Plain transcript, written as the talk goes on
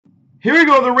Here we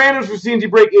go. The randoms for C&C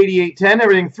break 88-10.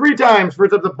 Everything 3 times.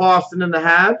 First up, the Boston and the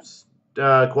Habs.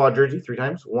 Quad jersey 3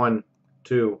 times. 1,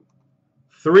 2,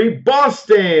 3.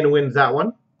 Boston wins that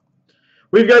one.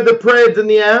 We've got the Preds and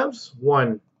the Avs.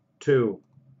 1, 2,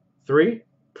 3.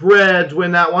 Preds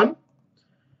win that one.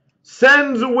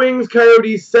 Sens, Wings,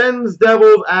 Coyotes. Sens,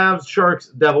 Devils, Avs, Sharks,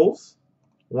 Devils.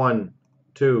 1,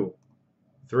 2,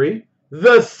 3.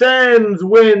 The Sens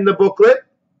win the booklet.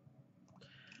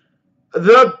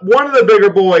 One of the bigger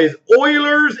boys,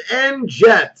 Oilers and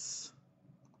Jets.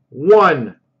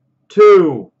 1,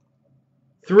 2,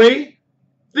 3.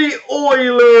 The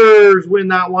Oilers win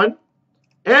that one.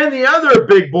 And the other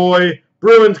big boy,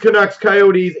 Bruins, Canucks,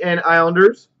 Coyotes, and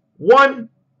Islanders. 1,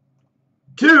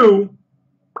 2.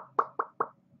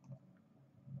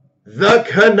 The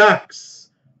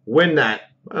Canucks win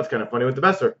that. That's kind of funny with the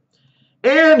Besser.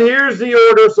 And here's the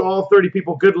order, so all 30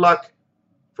 people, good luck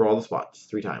for all the spots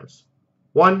 3 times.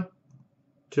 1,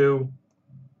 2,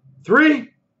 3.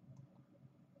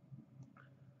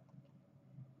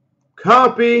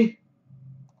 Copy.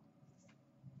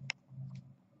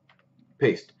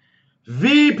 Paste.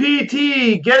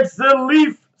 VPT gets the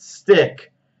leaf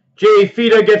stick. Jay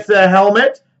Fita gets the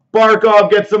helmet.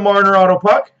 Barkov gets the Marner auto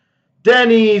puck.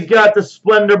 Denny's got the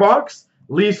Splendor box.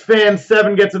 Leafs fan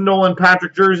 7 gets a Nolan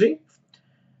Patrick jersey.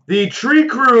 The Tree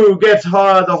Crew gets the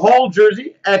Hall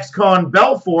jersey. Ex-Con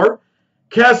Belfour.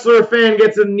 Kessler fan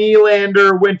gets a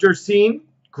Nylander winter scene.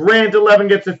 Grant 11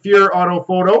 gets a Fuhr auto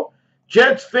photo.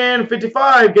 Jets fan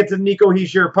 55 gets a Nico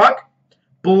Hischier puck.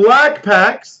 Black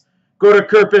packs go to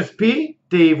Kerpis P,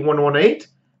 Dave 118,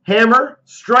 Hammer,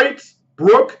 Stripes,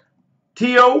 Brooke,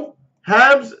 Tio,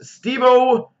 Habs,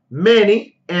 Steve-O,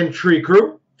 Manny, and Tree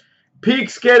Crew.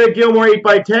 Peaks get a Gilmore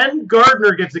 8x10.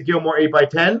 Gardner gets a Gilmore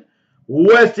 8x10.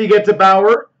 Westy gets a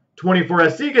Bauer.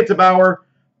 24SC gets a Bauer.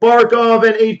 Barkov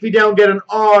and 8 feet down get an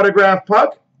autograph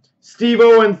puck.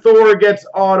 Steve-O and Thor gets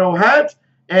auto hat.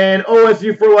 And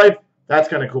OSU for life, that's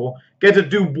kind of cool, gets a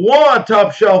Dubois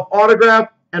top shelf autograph.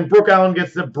 And Brooke Allen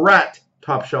gets the Brat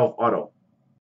top shelf auto.